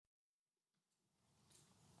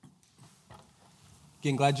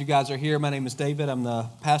Again, glad you guys are here. My name is David. I'm the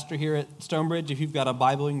pastor here at StoneBridge. If you've got a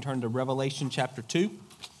Bible, you can turn to Revelation chapter 2.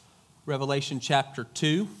 Revelation chapter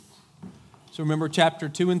 2. So remember, chapter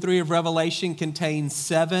 2 and 3 of Revelation contains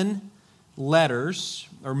 7 letters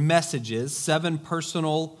or messages, 7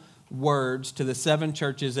 personal words to the 7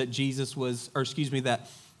 churches that that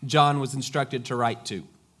John was instructed to write to.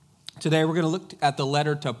 Today we're going to look at the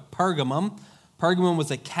letter to Pergamum. Pergamum was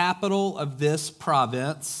the capital of this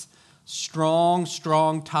province.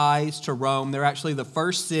 Strong ties to Rome. They're actually the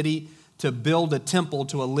first city to build a temple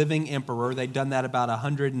to a living emperor. They'd done that about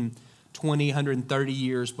 120, 130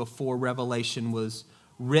 years before Revelation was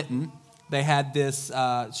written. They had this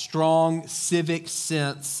strong civic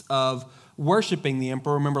sense of worshiping the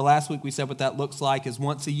emperor. Remember last week we said what that looks like is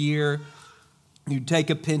once a year you'd take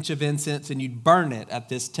a pinch of incense and you'd burn it at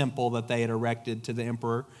this temple that they had erected to the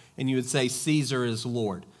emperor, and you would say, Caesar is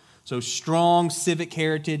Lord. So strong civic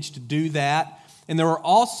heritage to do that. And there were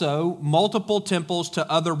also multiple temples to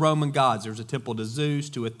other Roman gods. There was a temple to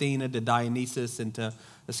Zeus, to Athena, to Dionysus, and to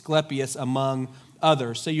Asclepius, among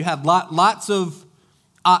others. So you had lots of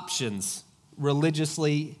options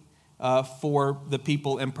religiously for the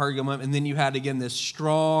people in Pergamum. And then you had, again, this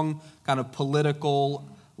strong kind of political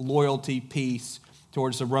loyalty piece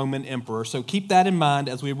towards the Roman emperor. So keep that in mind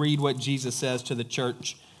as we read what Jesus says to the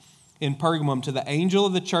church in Pergamum. To the angel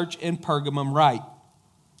of the church in Pergamum write,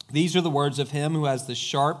 these are the words of him who has the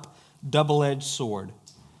sharp, double-edged sword.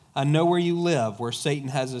 I know where you live, where Satan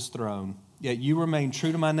has his throne, yet you remain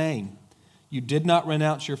true to my name. You did not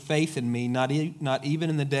renounce your faith in me, not even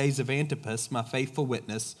in the days of Antipas, my faithful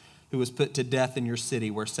witness, who was put to death in your city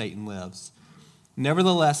where Satan lives.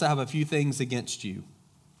 Nevertheless, I have a few things against you.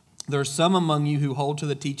 There are some among you who hold to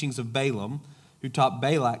the teachings of Balaam, who taught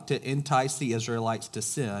Balak to entice the Israelites to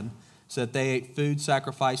sin, so that they ate food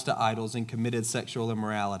sacrificed to idols and committed sexual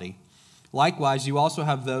immorality. Likewise, you also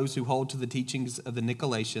have those who hold to the teachings of the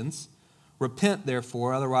Nicolaitans. Repent,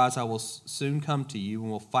 therefore, otherwise I will soon come to you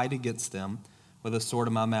and will fight against them with a sword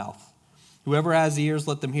in my mouth. Whoever has ears,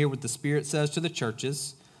 let them hear what the Spirit says to the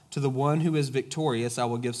churches. To the one who is victorious, I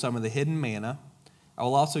will give some of the hidden manna. I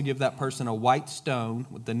will also give that person a white stone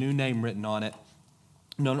with the new name written on it,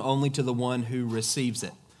 known only to the one who receives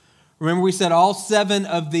it. Remember, we said all 7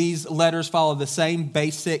 of these letters follow the same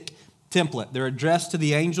basic template. They're addressed to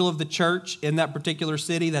the angel of the church in that particular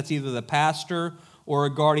city. That's either the pastor or a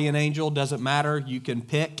guardian angel. Doesn't matter. You can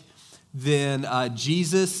pick. Then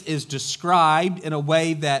Jesus is described in a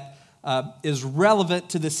way that is relevant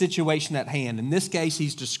to the situation at hand. In this case,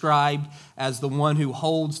 he's described as the one who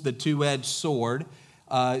holds the two-edged sword.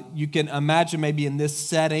 You can imagine maybe in this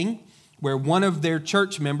setting where one of their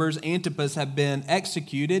church members, Antipas, have been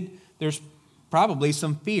executed. There's probably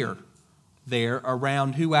some fear there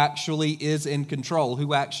around who actually is in control,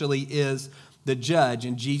 who actually is the judge.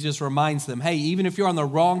 And Jesus reminds them, hey, even if you're on the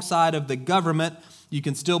wrong side of the government, you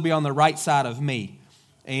can still be on the right side of me.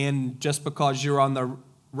 And just because you're on the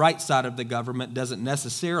right side of the government doesn't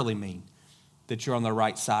necessarily mean that you're on the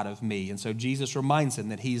right side of me. And so Jesus reminds them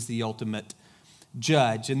that he's the ultimate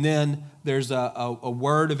judge. And then there's a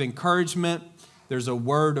word of encouragement. There's a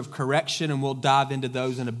word of correction, and we'll dive into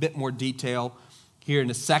those in a bit more detail here in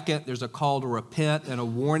a second. There's a call to repent and a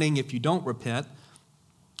warning if you don't repent.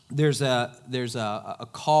 There's a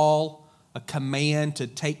call, a command to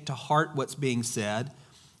take to heart what's being said.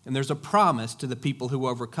 And there's a promise to the people who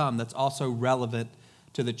overcome that's also relevant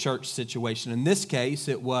to the church situation. In this case,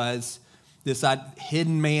 it was this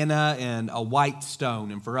hidden manna and a white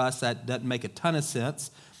stone. And for us, that doesn't make a ton of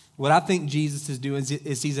sense. What I think Jesus is doing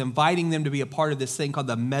is he's inviting them to be a part of this thing called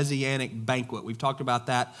the Messianic banquet. We've talked about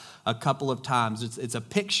that a couple of times. It's a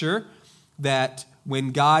picture that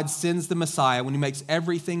when God sends the Messiah, when he makes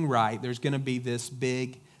everything right, there's going to be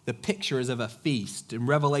the picture is of a feast. In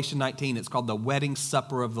Revelation 19, it's called the wedding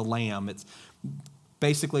supper of the Lamb. It's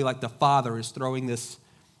basically like the Father is throwing this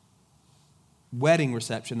wedding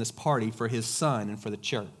reception, this party for his son and for the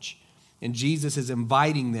church. And Jesus is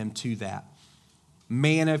inviting them to that.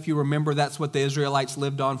 Manna, if you remember, that's what the Israelites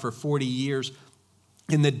lived on for 40 years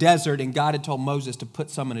in the desert, and God had told Moses to put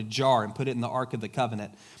some in a jar and put it in the Ark of the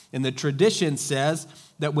Covenant. And the tradition says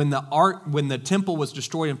that when the temple was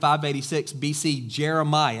destroyed in 586 BC,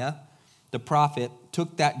 Jeremiah, the prophet,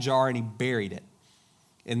 took that jar and he buried it.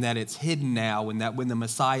 And that it's hidden now, and that when the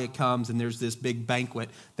Messiah comes and there's this big banquet,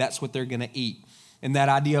 that's what they're going to eat. And that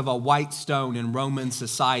idea of a white stone in Roman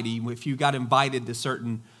society, if you got invited to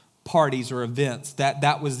certain parties or events,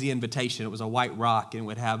 that was the invitation. It was a white rock, and it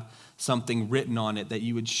would have something written on it that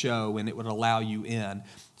you would show, and it would allow you in.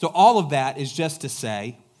 So all of that is just to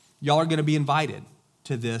say, y'all are going to be invited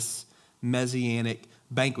to this messianic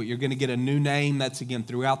banquet. You're going to get a new name. That's, again,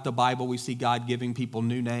 throughout the Bible, we see God giving people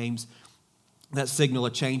new names that signal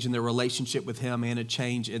a change in their relationship with him and a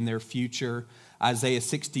change in their future. Isaiah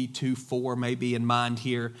 62:4 may be in mind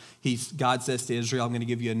here. God says to Israel, I'm going to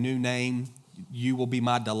give you a new name. You will be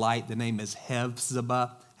my delight. The name is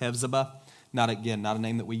Hevzibah. Not a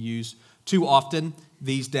name that we use too often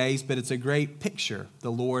these days, but it's a great picture.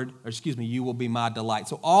 You will be my delight.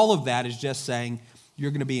 So all of that is just saying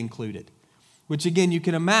you're going to be included. Which, again, you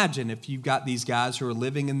can imagine if you've got these guys who are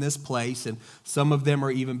living in this place, and some of them are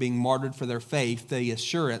even being martyred for their faith, the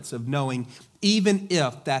assurance of knowing, even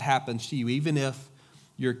if that happens to you, even if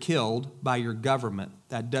you're killed by your government,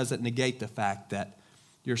 that doesn't negate the fact that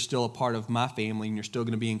you're still a part of my family and you're still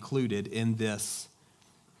going to be included in this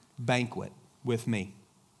banquet with me.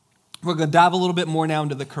 We're going to dive a little bit more now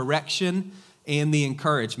into the correction and the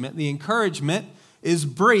encouragement. The encouragement is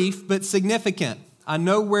brief but significant. I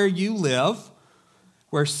know where you live,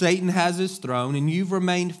 where Satan has his throne, and you've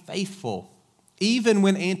remained faithful. Even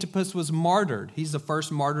when Antipas was martyred, he's the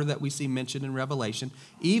first martyr that we see mentioned in Revelation.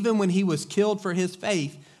 Even when he was killed for his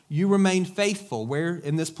faith, you remained faithful. Where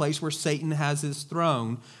in this place where Satan has his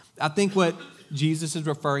throne, I think what Jesus is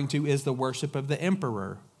referring to is the worship of the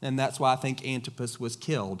emperor. And that's why I think Antipas was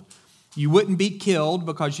killed. You wouldn't be killed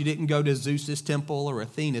because you didn't go to Zeus's temple or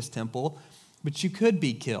Athena's temple, but you could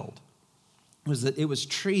be killed. It was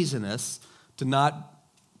treasonous to not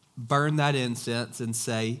burn that incense and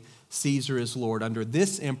say, Caesar is Lord. Under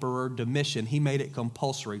this emperor, Domitian, he made it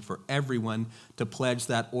compulsory for everyone to pledge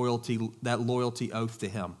that loyalty oath to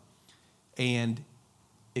him. And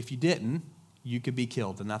if you didn't, you could be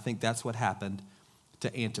killed. And I think that's what happened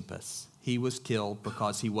to Antipas. He was killed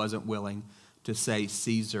because he wasn't willing to say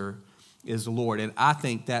Caesar is Lord. And I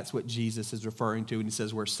think that's what Jesus is referring to when he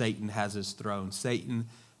says where Satan has his throne. Satan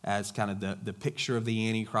as kind of the picture of the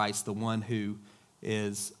Antichrist, the one who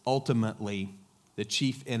is ultimately the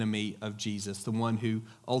chief enemy of Jesus, the one who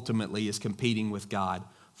ultimately is competing with God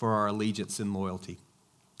for our allegiance and loyalty.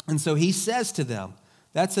 And so he says to them,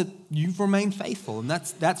 you've remained faithful, and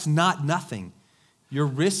that's not nothing. You're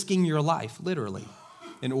risking your life, literally,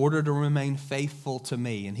 in order to remain faithful to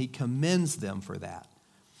me. And he commends them for that.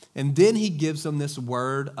 And then he gives them this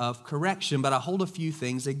word of correction, but I hold a few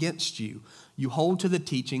things against you. You hold to the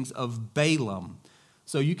teachings of Balaam.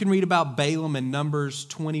 So you can read about Balaam in Numbers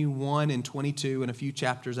 21 and 22 and a few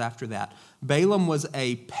chapters after that. Balaam was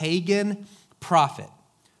a pagan prophet.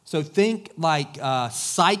 So think like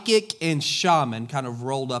psychic and shaman kind of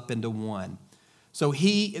rolled up into one. So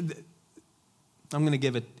here's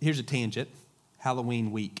a tangent,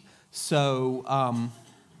 Halloween week. So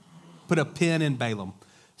put a pin in Balaam.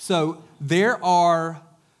 So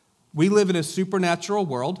we live in a supernatural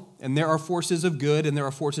world, and there are forces of good and there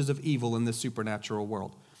are forces of evil in this supernatural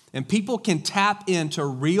world. And people can tap into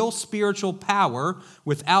real spiritual power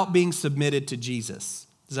without being submitted to Jesus.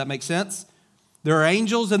 Does that make sense? There are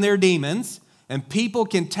angels and there are demons, and people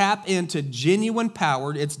can tap into genuine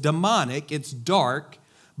power. It's demonic, it's dark,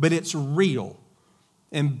 but it's real.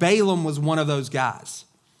 And Balaam was one of those guys.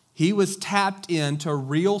 He was tapped into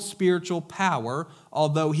real spiritual power,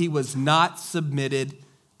 although he was not submitted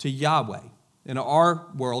to Yahweh. In our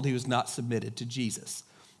world, he was not submitted to Jesus.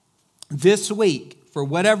 This week, for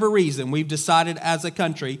whatever reason, we've decided as a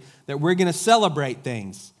country that we're going to celebrate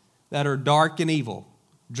things that are dark and evil.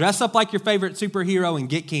 Dress up like your favorite superhero and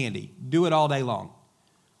get candy. Do it all day long.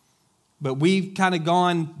 But we've kind of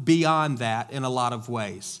gone beyond that in a lot of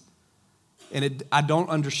ways. And I don't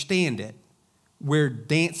understand it. We're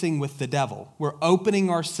dancing with the devil. We're opening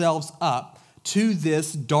ourselves up to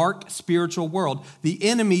this dark spiritual world. The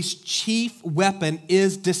enemy's chief weapon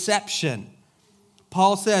is deception.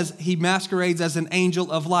 Paul says he masquerades as an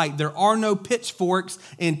angel of light. There are no pitchforks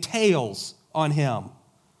and tails on him.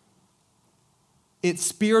 It's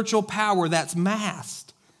spiritual power that's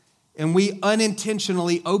masked. And we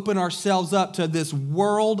unintentionally open ourselves up to this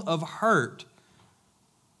world of hurt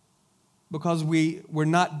because we're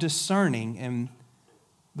not discerning in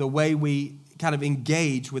the way we kind of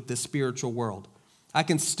engage with the spiritual world. I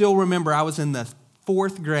can still remember I was in the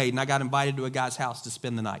 4th grade and I got invited to a guy's house to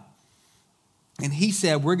spend the night. And he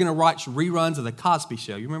said, we're going to watch reruns of The Cosby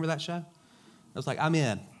Show. You remember that show? I was like, I'm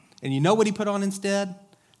in. And you know what he put on instead?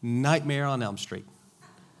 Nightmare on Elm Street.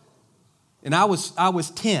 And I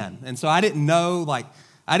was 10. And so I didn't know,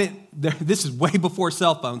 this is way before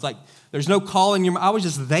cell phones. There's no calling I was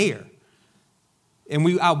just there.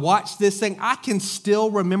 And I watched this thing. I can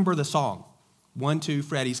still remember the song. 1, 2,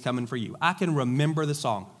 Freddy's coming for you. I can remember the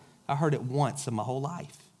song. I heard it once in my whole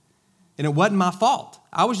life. And it wasn't my fault.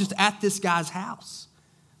 I was just at this guy's house.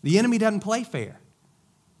 The enemy doesn't play fair.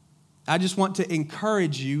 I just want to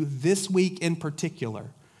encourage you this week in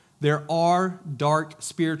particular. There are dark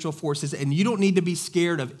spiritual forces, and you don't need to be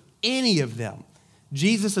scared of any of them.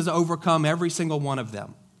 Jesus has overcome every single one of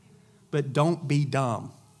them. But don't be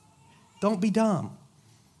dumb. Don't be dumb.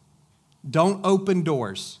 Don't open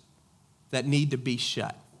doors that need to be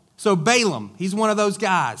shut. So Balaam, he's one of those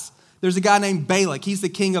guys. There's a guy named Balak. He's the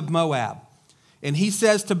king of Moab. And he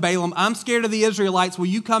says to Balaam, I'm scared of the Israelites. Will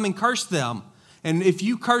you come and curse them? And if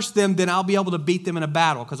you curse them, then I'll be able to beat them in a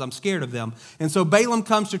battle because I'm scared of them. And so Balaam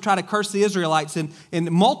comes to try to curse the Israelites.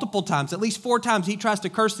 And multiple times, at least 4 times, he tries to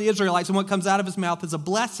curse the Israelites. And what comes out of his mouth is a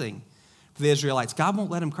blessing for the Israelites. God won't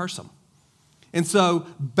let him curse them. And so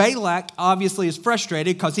Balak obviously is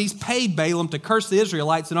frustrated because he's paid Balaam to curse the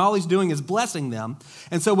Israelites, and all he's doing is blessing them.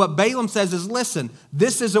 And so what Balaam says is, listen,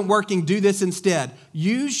 this isn't working. Do this instead.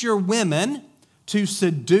 Use your women to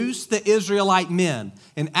seduce the Israelite men.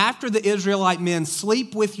 And after the Israelite men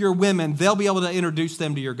sleep with your women, they'll be able to introduce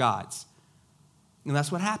them to your gods. And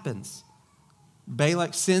that's what happens.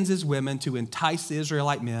 Balak sends his women to entice the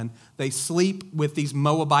Israelite men. They sleep with these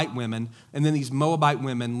Moabite women, and then these Moabite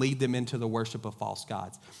women lead them into the worship of false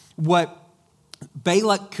gods. What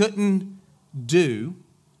Balak couldn't do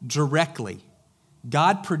directly,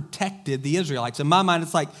 God protected the Israelites. In my mind,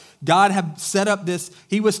 it's like God had set up this.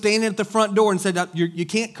 He was standing at the front door and said, you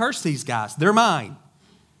can't curse these guys. They're mine.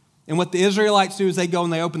 And what the Israelites do is they go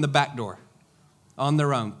and they open the back door on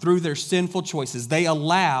their own through their sinful choices. They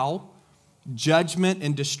allow judgment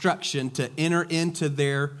and destruction to enter into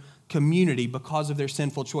their community because of their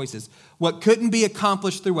sinful choices. What couldn't be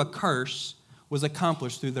accomplished through a curse was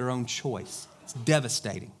accomplished through their own choice. It's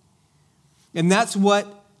devastating. And that's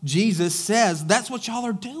what Jesus says, that's what y'all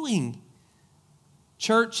are doing.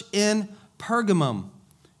 Church in Pergamum,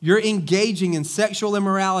 you're engaging in sexual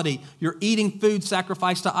immorality. You're eating food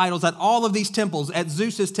sacrificed to idols. At all of these temples, at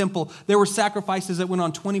Zeus's temple, there were sacrifices that went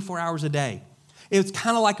on 24 hours a day. It's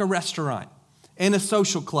kind of like a restaurant and a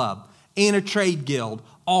social club and a trade guild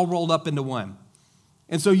all rolled up into one.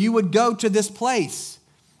 And so you would go to this place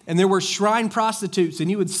and there were shrine prostitutes, and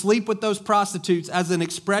you would sleep with those prostitutes as an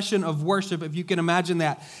expression of worship, if you can imagine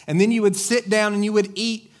that. And then you would sit down and you would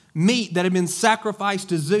eat meat that had been sacrificed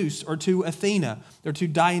to Zeus or to Athena or to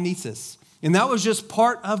Dionysus. And that was just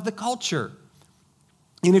part of the culture.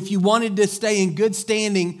 And if you wanted to stay in good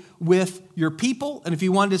standing with your people, and if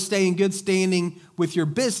you wanted to stay in good standing with your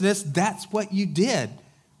business, that's what you did.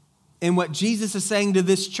 And what Jesus is saying to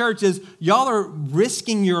this church is, y'all are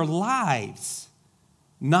risking your lives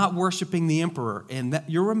not worshiping the emperor, and that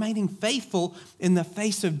you're remaining faithful in the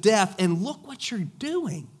face of death. And look what you're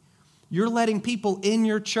doing. You're letting people in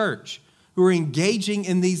your church who are engaging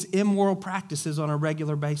in these immoral practices on a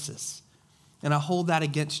regular basis. And I hold that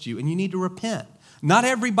against you, and you need to repent. Not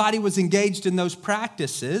everybody was engaged in those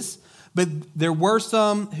practices, but there were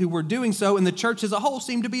some who were doing so, and the church as a whole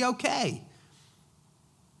seemed to be okay.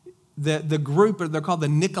 The group, they're called the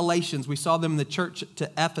Nicolaitans. We saw them in the church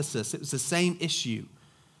to Ephesus. It was the same issue,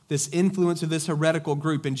 this influence of this heretical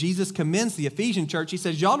group. And Jesus commends the Ephesian church. He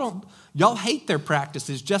says, y'all hate their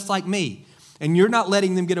practices just like me. And you're not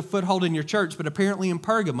letting them get a foothold in your church. But apparently in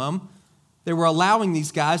Pergamum, they were allowing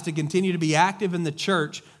these guys to continue to be active in the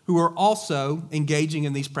church who are also engaging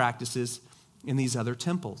in these practices in these other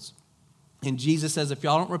temples. And Jesus says, if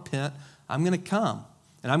y'all don't repent, I'm going to come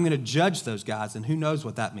and I'm going to judge those guys. And who knows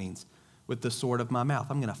what that means with the sword of my mouth.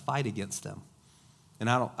 I'm going to fight against them. And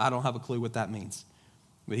I don't have a clue what that means.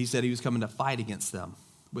 But he said he was coming to fight against them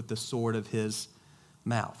with the sword of his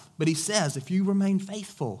mouth. But he says, if you remain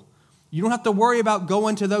faithful, you don't have to worry about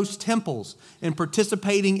going to those temples and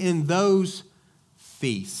participating in those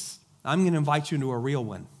feasts. I'm going to invite you into a real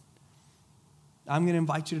one. I'm going to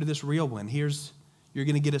invite you to this real one. You're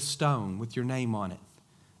going to get a stone with your name on it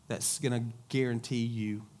that's going to guarantee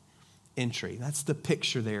you entry. That's the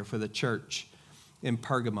picture there for the church in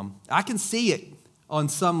Pergamum. I can see it on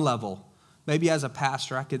some level. Maybe as a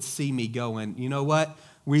pastor, I could see me going, you know what?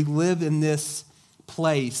 We live in this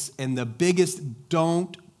place, and the biggest,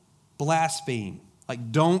 don't blaspheme.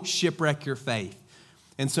 Like, don't shipwreck your faith.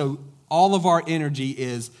 And so all of our energy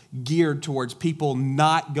is geared towards people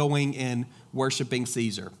not going and worshiping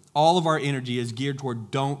Caesar. All of our energy is geared toward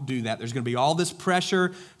don't do that. There's going to be all this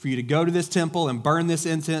pressure for you to go to this temple and burn this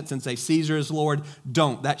incense and say Caesar is Lord.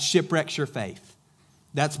 Don't. That shipwrecks your faith.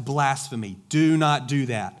 That's blasphemy. Do not do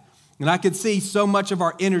that. And I could see so much of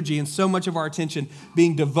our energy and so much of our attention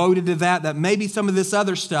being devoted to that maybe some of this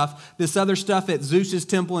other stuff at Zeus's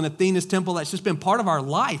temple and Athena's temple, that's just been part of our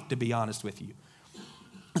life, to be honest with you.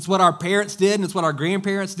 It's what our parents did, and it's what our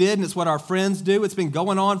grandparents did, and it's what our friends do. It's been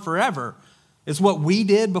going on forever. It's what we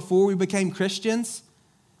did before we became Christians.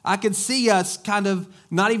 I could see us kind of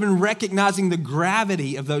not even recognizing the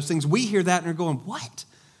gravity of those things. We hear that and are going, what?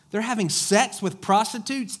 They're having sex with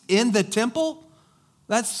prostitutes in the temple?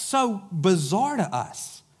 That's so bizarre to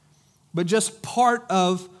us. But just part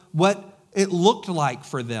of what it looked like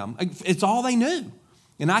for them. It's all they knew.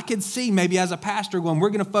 And I could see maybe as a pastor going, we're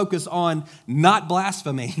going to focus on not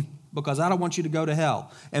blasphemy because I don't want you to go to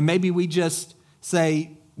hell. And maybe we just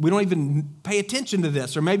say, we don't even pay attention to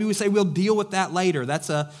this. Or maybe we say we'll deal with that later. That's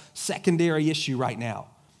a secondary issue right now.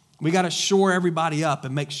 We got to shore everybody up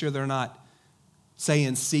and make sure they're not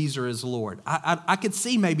saying Caesar is Lord. I could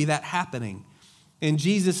see maybe that happening. And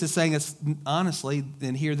Jesus is saying, it's honestly,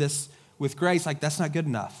 and hear this with grace, like that's not good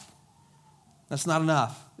enough. That's not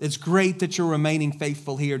enough. It's great that you're remaining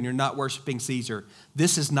faithful here and you're not worshiping Caesar.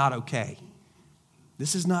 This is not okay.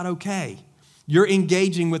 This is not okay. You're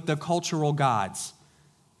engaging with the cultural gods,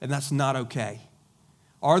 and that's not okay.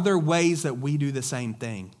 Are there ways that we do the same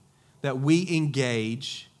thing? That we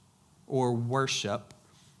engage or worship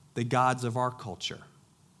the gods of our culture?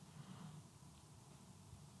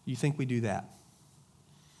 You think we do that?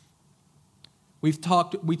 We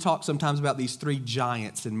talk sometimes about these three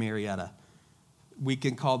giants in Marietta. We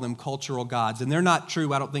can call them cultural gods. And they're not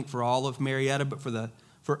true, I don't think, for all of Marietta, but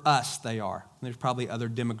for us, they are. There's probably other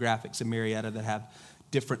demographics in Marietta that have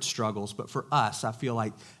different struggles. But for us, I feel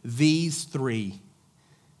like these three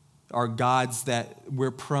are gods that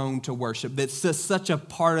we're prone to worship. That's just such a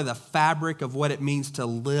part of the fabric of what it means to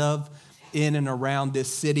live in and around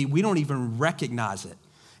this city. We don't even recognize it.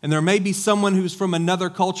 And there may be someone who's from another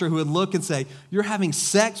culture who would look and say, you're having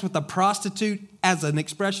sex with a prostitute as an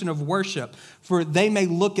expression of worship. For they may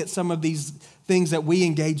look at some of these things that we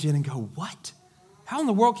engage in and go, what? How in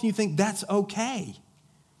the world can you think that's okay?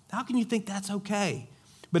 How can you think that's okay?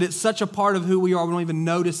 But it's such a part of who we are, we don't even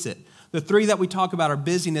notice it. The three that we talk about are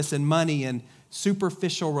busyness and money and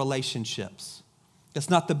superficial relationships. That's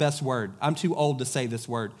not the best word. I'm too old to say this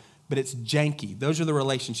word, but it's janky. Those are the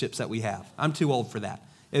relationships that we have. I'm too old for that.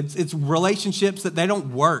 It's relationships that they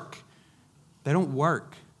don't work. They don't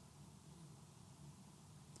work.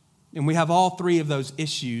 And we have all three of those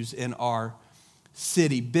issues in our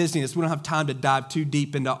city. Busyness, we don't have time to dive too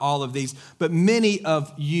deep into all of these, but many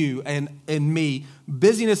of you and me,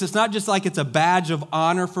 busyness, it's not just like it's a badge of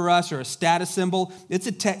honor for us or a status symbol.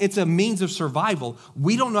 It's a means of survival.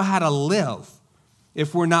 We don't know how to live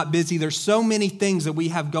if we're not busy. There's so many things that we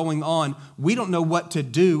have going on. We don't know what to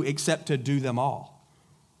do except to do them all.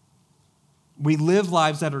 We live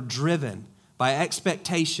lives that are driven by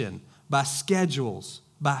expectation, by schedules,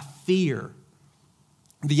 by fear.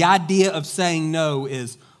 The idea of saying no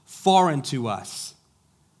is foreign to us.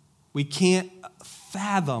 We can't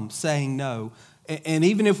fathom saying no. And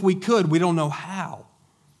even if we could, we don't know how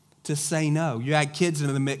to say no. You add kids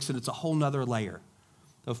into the mix and it's a whole nother layer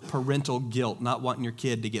of parental guilt, not wanting your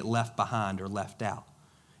kid to get left behind or left out.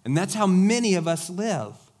 And that's how many of us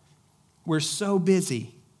live. We're so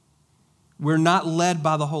busy. We're not led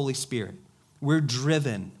by the Holy Spirit. We're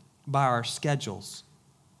driven by our schedules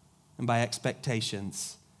and by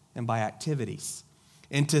expectations and by activities.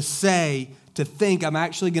 And to think, I'm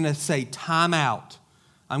actually going to say time out.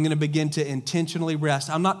 I'm going to begin to intentionally rest.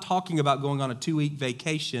 I'm not talking about going on a 2-week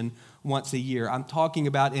vacation once a year. I'm talking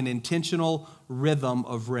about an intentional rhythm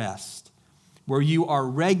of rest where you are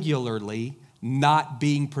regularly not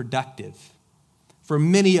being productive. For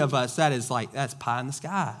many of us, that's pie in the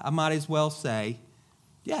sky. I might as well say,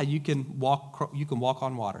 yeah, you can walk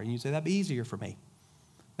on water. And you say, that'd be easier for me.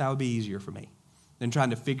 That would be easier for me than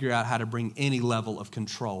trying to figure out how to bring any level of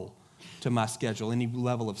control to my schedule, any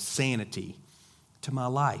level of sanity to my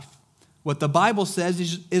life. What the Bible says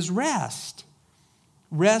is rest.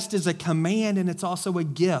 Rest is a command and it's also a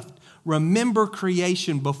gift. Remember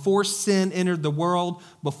creation. Before sin entered the world,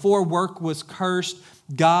 before work was cursed,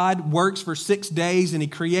 God works for 6 days and he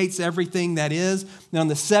creates everything that is. And on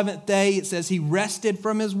the seventh day, it says he rested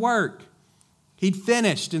from his work. He'd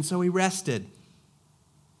finished, and so he rested.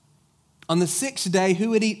 On the sixth day,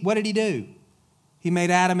 what did he do? He made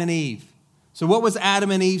Adam and Eve. So what was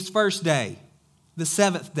Adam and Eve's first day? The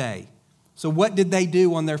seventh day. So what did they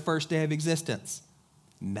do on their first day of existence?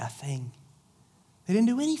 Nothing. They didn't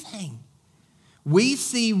do anything. We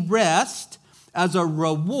see rest as a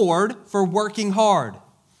reward for working hard.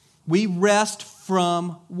 We rest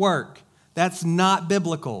from work. That's not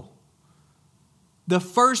biblical. The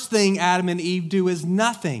first thing Adam and Eve do is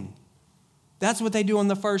nothing. That's what they do on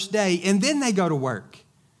the first day, and then they go to work.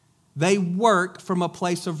 They work from a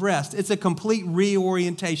place of rest. It's a complete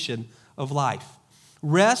reorientation of life.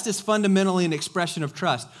 Rest is fundamentally an expression of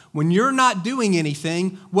trust. When you're not doing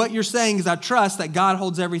anything, what you're saying is, I trust that God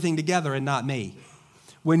holds everything together and not me.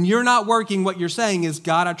 When you're not working, what you're saying is,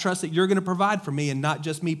 God, I trust that you're going to provide for me and not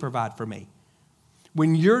just me provide for me.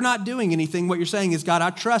 When you're not doing anything, what you're saying is, God,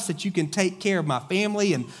 I trust that you can take care of my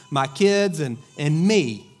family and my kids and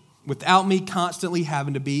me without me constantly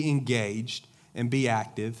having to be engaged and be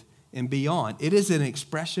active and be on. It is an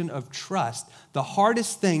expression of trust. The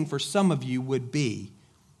hardest thing for some of you would be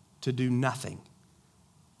to do nothing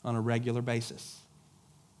on a regular basis.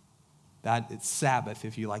 It's Sabbath,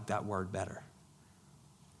 if you like that word better.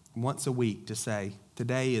 Once a week to say,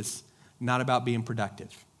 today is not about being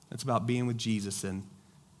productive. It's about being with Jesus and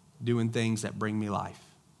doing things that bring me life.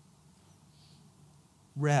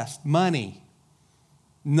 Rest, money.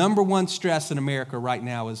 Number one stress in America right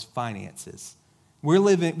now is finances.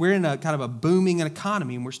 We're in a kind of a booming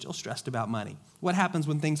economy and we're still stressed about money. What happens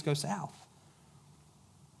when things go south?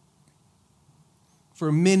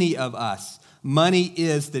 For many of us, money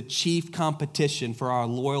is the chief competition for our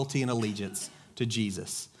loyalty and allegiance to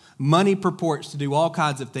Jesus. Money purports to do all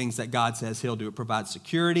kinds of things that God says he'll do. It provides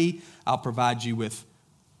security. I'll provide you with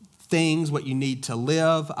things, what you need to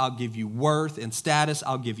live. I'll give you worth and status.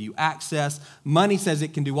 I'll give you access. Money says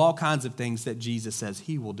it can do all kinds of things that Jesus says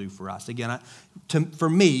he will do for us. Again, for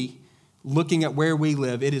me, looking at where we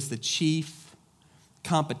live, it is the chief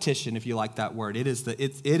competition, if you like that word. It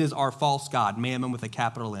is our false god, mammon with a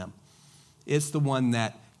capital M. It's the one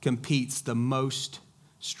that competes the most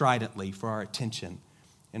stridently for our attention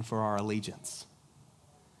and for our allegiance.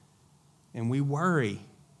 And we worry.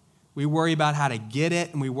 We worry about how to get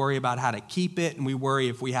it, and we worry about how to keep it, and we worry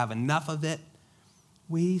if we have enough of it.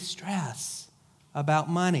 We stress about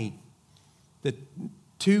money. The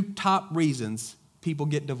two top reasons people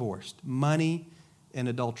get divorced, money and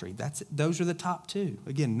adultery. Those are the top two.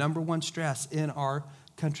 Again, number one stress in our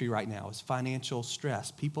country right now is financial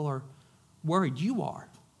stress. People are worried. You are,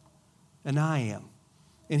 and I am.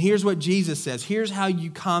 And here's what Jesus says. Here's how you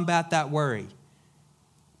combat that worry.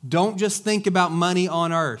 Don't just think about money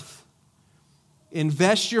on earth.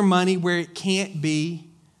 Invest your money where it can't be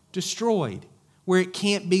destroyed, where it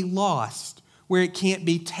can't be lost, where it can't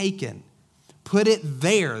be taken. Put it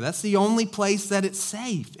there. That's the only place that it's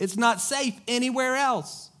safe. It's not safe anywhere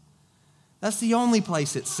else. That's the only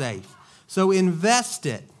place it's safe. So invest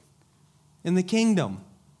it in the kingdom.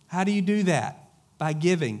 How do you do that? By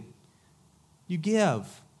giving. You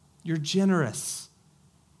give. You're generous.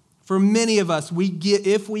 For many of us,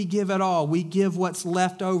 if we give at all, we give what's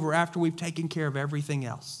left over after we've taken care of everything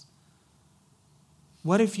else.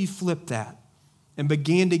 What if you flipped that and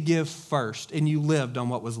began to give first and you lived on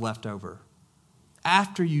what was left over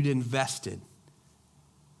after you'd invested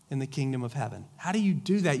in the kingdom of heaven? How do you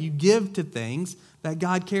do that? You give to things that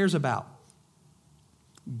God cares about.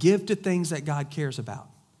 Give to things that God cares about.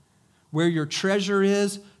 Where your treasure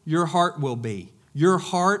is, your heart will be. Your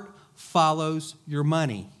heart follows your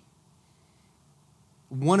money.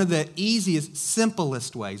 One of the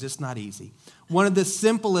simplest ways, it's not easy, one of the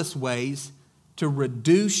simplest ways to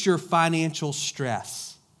reduce your financial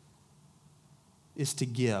stress is to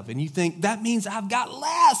give. And you think, that means I've got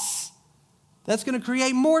less. That's going to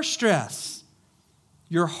create more stress.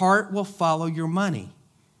 Your heart will follow your money.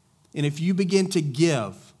 And if you begin to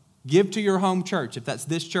give to your home church, if that's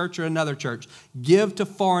this church or another church, give to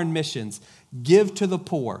foreign missions, give to the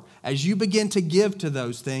poor. As you begin to give to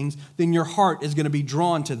those things, then your heart is going to be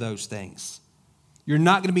drawn to those things. You're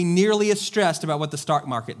not going to be nearly as stressed about what the stock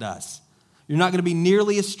market does. You're not going to be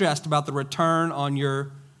nearly as stressed about the return on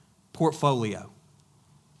your portfolio.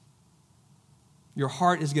 Your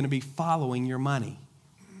heart is going to be following your money.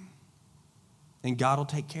 And God will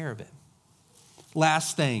take care of it.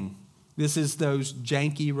 Last thing, this is those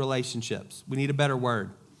janky relationships. We need a better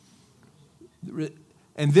word.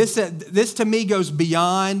 And this to me goes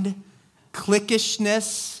beyond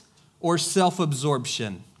cliquishness or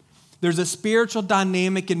self-absorption. There's a spiritual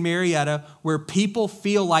dynamic in Marietta where people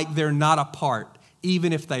feel like they're not a part,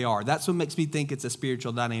 even if they are. That's what makes me think it's a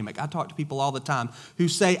spiritual dynamic. I talk to people all the time who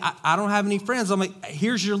say, I don't have any friends. I'm like,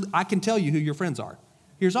 I can tell you who your friends are.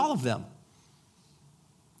 Here's all of them.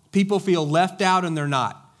 People feel left out and they're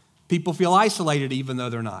not. People feel isolated even though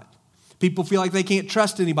they're not. People feel like they can't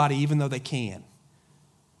trust anybody even though they can.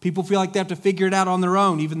 People feel like they have to figure it out on their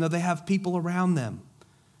own even though they have people around them.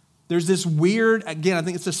 There's this weird, again, I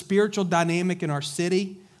think it's a spiritual dynamic in our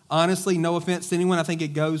city. Honestly, no offense to anyone, I think it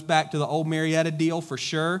goes back to the old Marietta deal for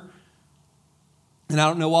sure. And I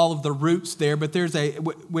don't know all of the roots there, but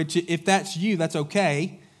which if that's you, that's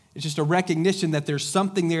okay. It's just a recognition that there's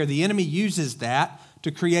something there. The enemy uses that to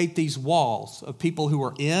create these walls of people who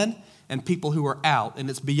are in and people who are out. And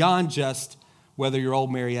it's beyond just whether you're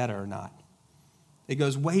old Marietta or not. It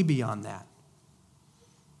goes way beyond that.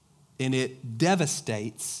 and it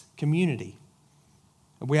devastates community.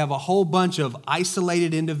 We have a whole bunch of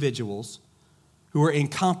isolated individuals who are in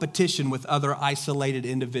competition with other isolated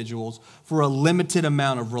individuals for a limited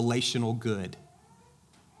amount of relational good.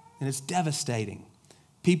 And it's devastating.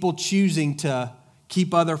 People choosing to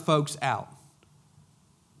keep other folks out,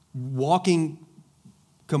 walking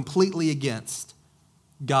completely against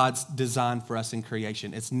God's design for us in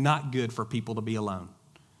creation. It's not good for people to be alone.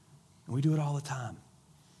 And we do it all the time.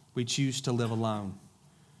 We choose to live alone.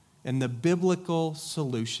 And the biblical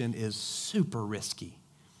solution is super risky.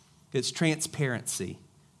 It's transparency,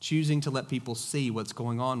 choosing to let people see what's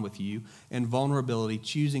going on with you, and vulnerability,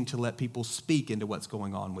 choosing to let people speak into what's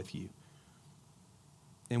going on with you.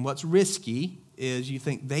 And what's risky is you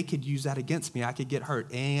think they could use that against me. I could get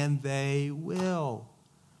hurt. And they will.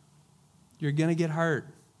 You're going to get hurt.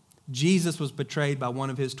 Jesus was betrayed by one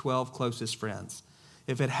of his 12 closest friends.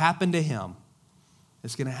 If it happened to him,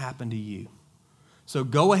 it's going to happen to you. So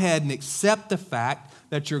go ahead and accept the fact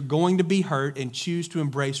that you're going to be hurt and choose to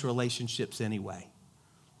embrace relationships anyway.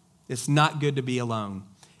 It's not good to be alone.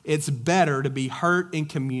 It's better to be hurt in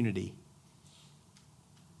community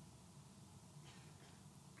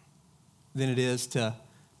than it is to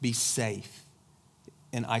be safe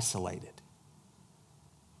and isolated.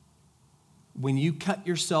 When you cut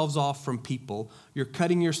yourselves off from people, you're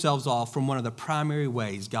cutting yourselves off from one of the primary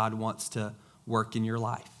ways God wants to work in your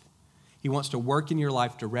life. He wants to work in your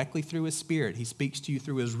life directly through his Spirit. He speaks to you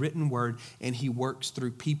through his written word, and he works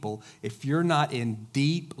through people. If you're not in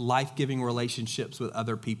deep, life-giving relationships with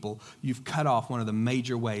other people, you've cut off one of the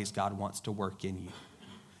major ways God wants to work in you.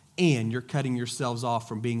 And you're cutting yourselves off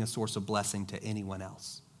from being a source of blessing to anyone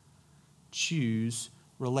else. Choose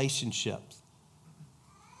relationships.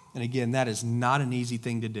 And again, that is not an easy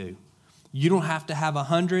thing to do. You don't have to have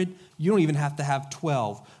 100. You don't even have to have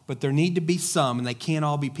 12. But there need to be some, and they can't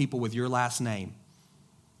all be people with your last name.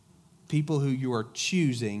 People who you are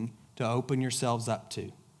choosing to open yourselves up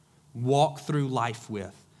to. Walk through life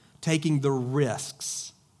with. Taking the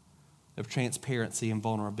risks of transparency and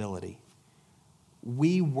vulnerability.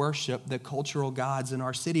 We worship the cultural gods in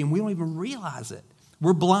our city, and we don't even realize it.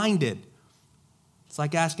 We're blinded. It's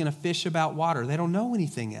like asking a fish about water. They don't know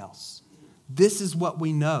anything else. This is what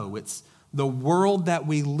we know. It's the world that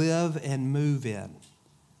we live and move in.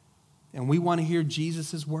 And we want to hear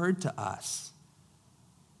Jesus' word to us.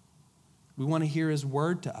 We want to hear his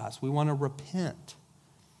word to us. We want to repent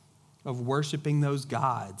of worshiping those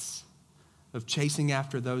gods, of chasing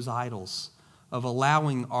after those idols, of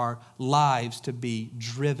allowing our lives to be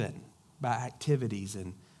driven by activities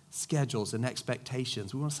and schedules and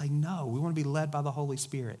expectations. We want to say no. We want to be led by the Holy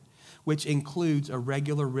Spirit, which includes a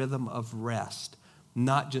regular rhythm of rest,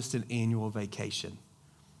 not just an annual vacation.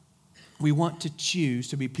 We want to choose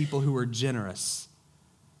to be people who are generous,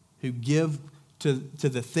 who give to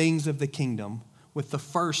the things of the kingdom with the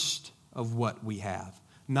first of what we have,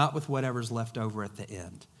 not with whatever's left over at the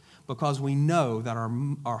end. Because we know that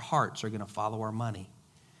our hearts are going to follow our money.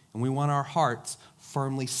 And we want our hearts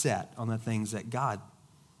firmly set on the things that God's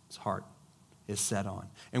heart is set on.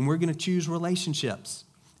 And we're going to choose relationships,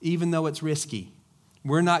 even though it's risky.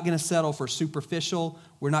 We're not going to settle for superficial.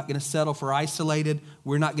 We're not going to settle for isolated.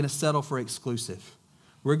 We're not going to settle for exclusive.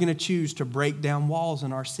 We're going to choose to break down walls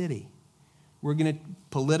in our city. We're going to,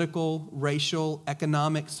 political, racial,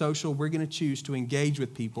 economic, social, we're going to choose to engage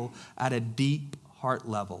with people at a deep heart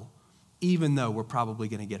level, even though we're probably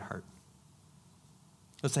going to get hurt.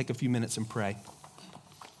 Let's take a few minutes and pray.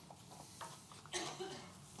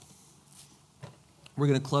 We're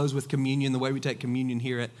going to close with communion. The way we take communion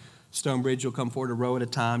here at StoneBridge, you'll come forward a row at a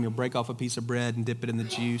time. You'll break off a piece of bread and dip it in the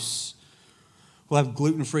juice. We'll have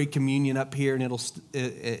gluten-free communion up here, and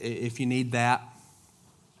if you need that.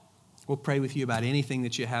 We'll pray with you about anything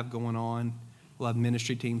that you have going on. We'll have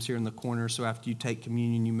ministry teams here in the corner, so after you take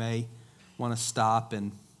communion, you may want to stop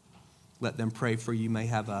and let them pray for you. You may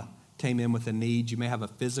came in with a need. You may have a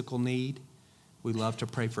physical need. We love to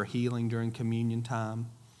pray for healing during communion time.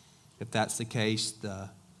 If that's the case, the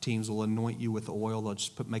teams will anoint you with oil. They'll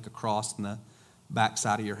just make a cross in the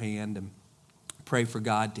backside of your hand and pray for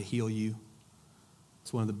God to heal you.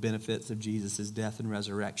 It's one of the benefits of Jesus' death and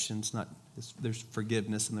resurrection. There's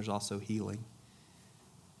forgiveness and there's also healing.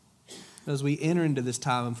 As we enter into this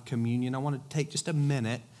time of communion, I want to take just a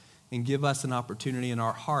minute and give us an opportunity in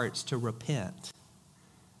our hearts to repent.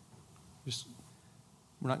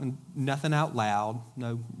 We're not going to, nothing out loud,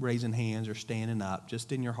 no raising hands or standing up,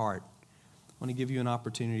 just in your heart. I want to give you an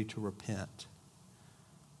opportunity to repent.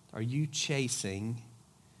 Are you chasing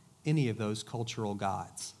any of those cultural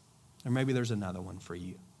gods? Or maybe there's another one for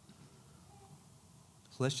you.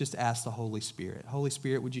 So let's just ask the Holy Spirit. Holy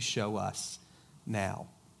Spirit, would you show us now?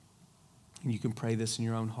 And you can pray this in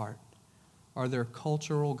your own heart. Are there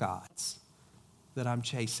cultural gods that I'm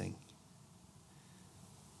chasing?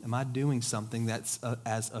 Am I doing something that's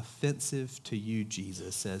as offensive to you,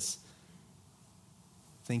 Jesus, as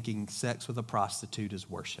thinking sex with a prostitute is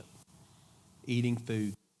worship? Eating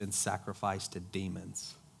food and sacrifice to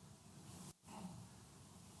demons?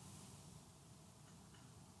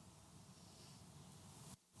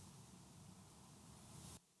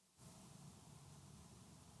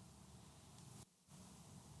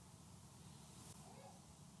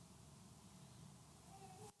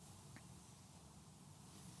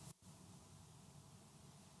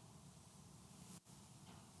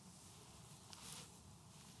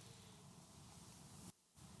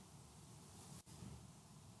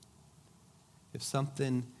 If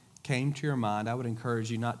something came to your mind, I would encourage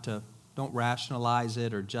you don't rationalize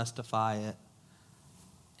it or justify it,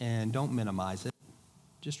 and don't minimize it.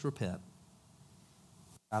 Just repent.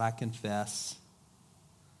 God, I confess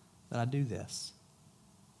that I do this.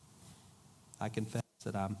 I confess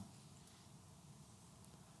that I'm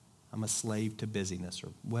a slave to busyness, or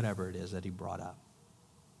whatever it is that he brought up.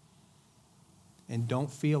 And don't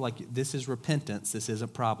feel like this is repentance. This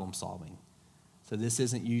isn't problem solving. So this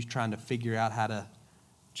isn't you trying to figure out how to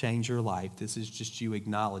change your life. This is just you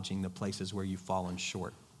acknowledging the places where you've fallen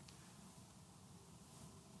short.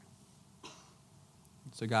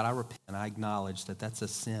 So God, I repent. I acknowledge that that's a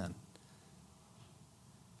sin.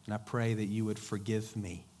 And I pray that you would forgive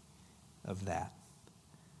me of that.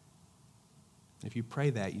 If you pray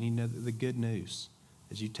that, you need to know the good news.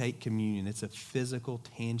 As you take communion, it's a physical,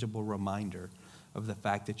 tangible reminder of the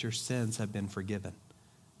fact that your sins have been forgiven.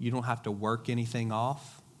 You don't have to work anything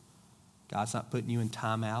off. God's not putting you in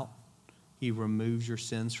timeout. He removes your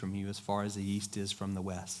sins from you as far as the east is from the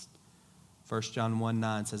west. 1 John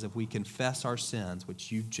 1:9 says, if we confess our sins,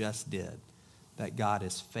 which you just did, that God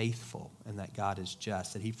is faithful and that God is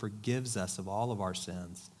just, that he forgives us of all of our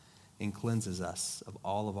sins and cleanses us of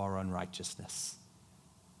all of our unrighteousness.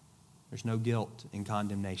 There's no guilt and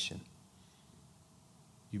condemnation.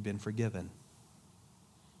 You've been forgiven.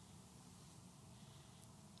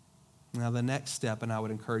 Now, the next step, and I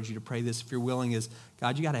would encourage you to pray this if you're willing, is,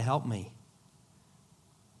 God, you got to help me.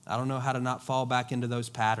 I don't know how to not fall back into those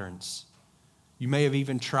patterns. You may have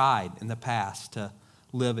even tried in the past to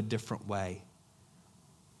live a different way.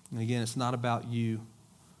 And again, it's not about you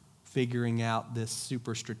figuring out this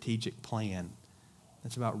super strategic plan.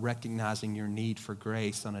 It's about recognizing your need for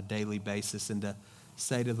grace on a daily basis and to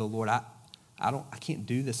say to the Lord, I can't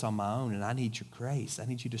do this on my own, and I need your grace. I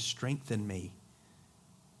need you to strengthen me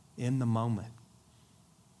in the moment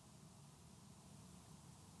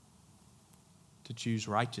to choose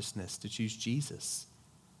righteousness, to choose Jesus,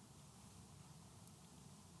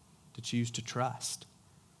 to choose to trust.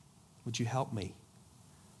 Would you help me?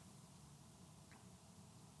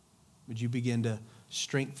 Would you begin to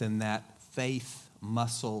strengthen that faith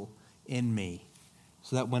muscle in me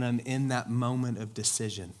so that when I'm in that moment of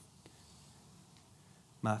decision,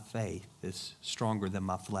 my faith is stronger than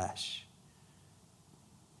my flesh?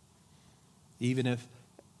 Even if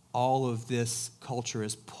all of this culture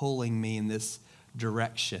is pulling me in this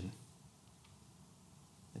direction,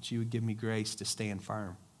 that you would give me grace to stand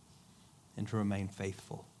firm and to remain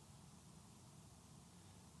faithful.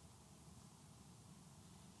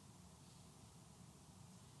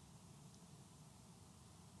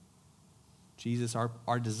 Jesus,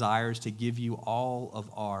 our desire is to give you all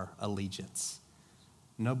of our allegiance.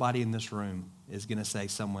 Nobody in this room is going to say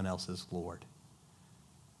someone else is Lord.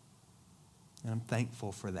 And I'm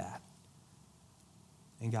thankful for that.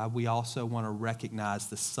 And God, we also want to recognize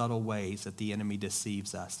the subtle ways that the enemy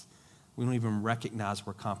deceives us. We don't even recognize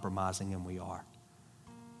we're compromising, and we are.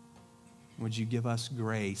 Would you give us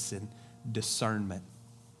grace and discernment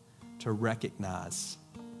to recognize,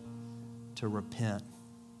 to repent,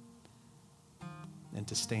 and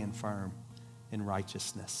to stand firm in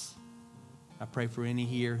righteousness? I pray for any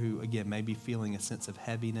here who, again, may be feeling a sense of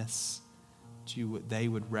heaviness, they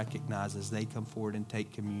would recognize as they come forward and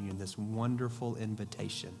take communion this wonderful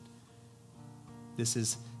invitation. This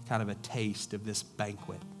is kind of a taste of this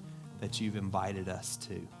banquet that you've invited us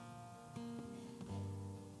to.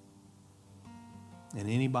 And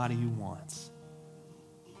anybody who wants,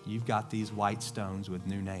 you've got these white stones with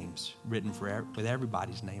new names written with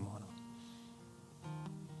everybody's name on them.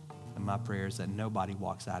 And my prayer is that nobody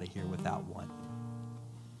walks out of here without one.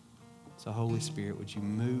 So Holy Spirit, would you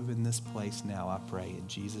move in this place now, I pray, in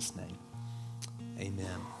Jesus' name.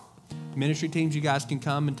 Amen. Ministry teams, you guys can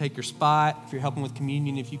come and take your spot. If you're helping with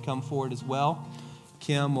communion, if you come forward as well,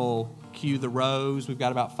 Kim will cue the rows. We've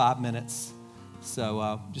got about 5 minutes.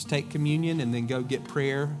 So just take communion and then go get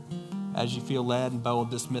prayer as you feel led, and Bo will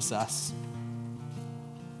dismiss us.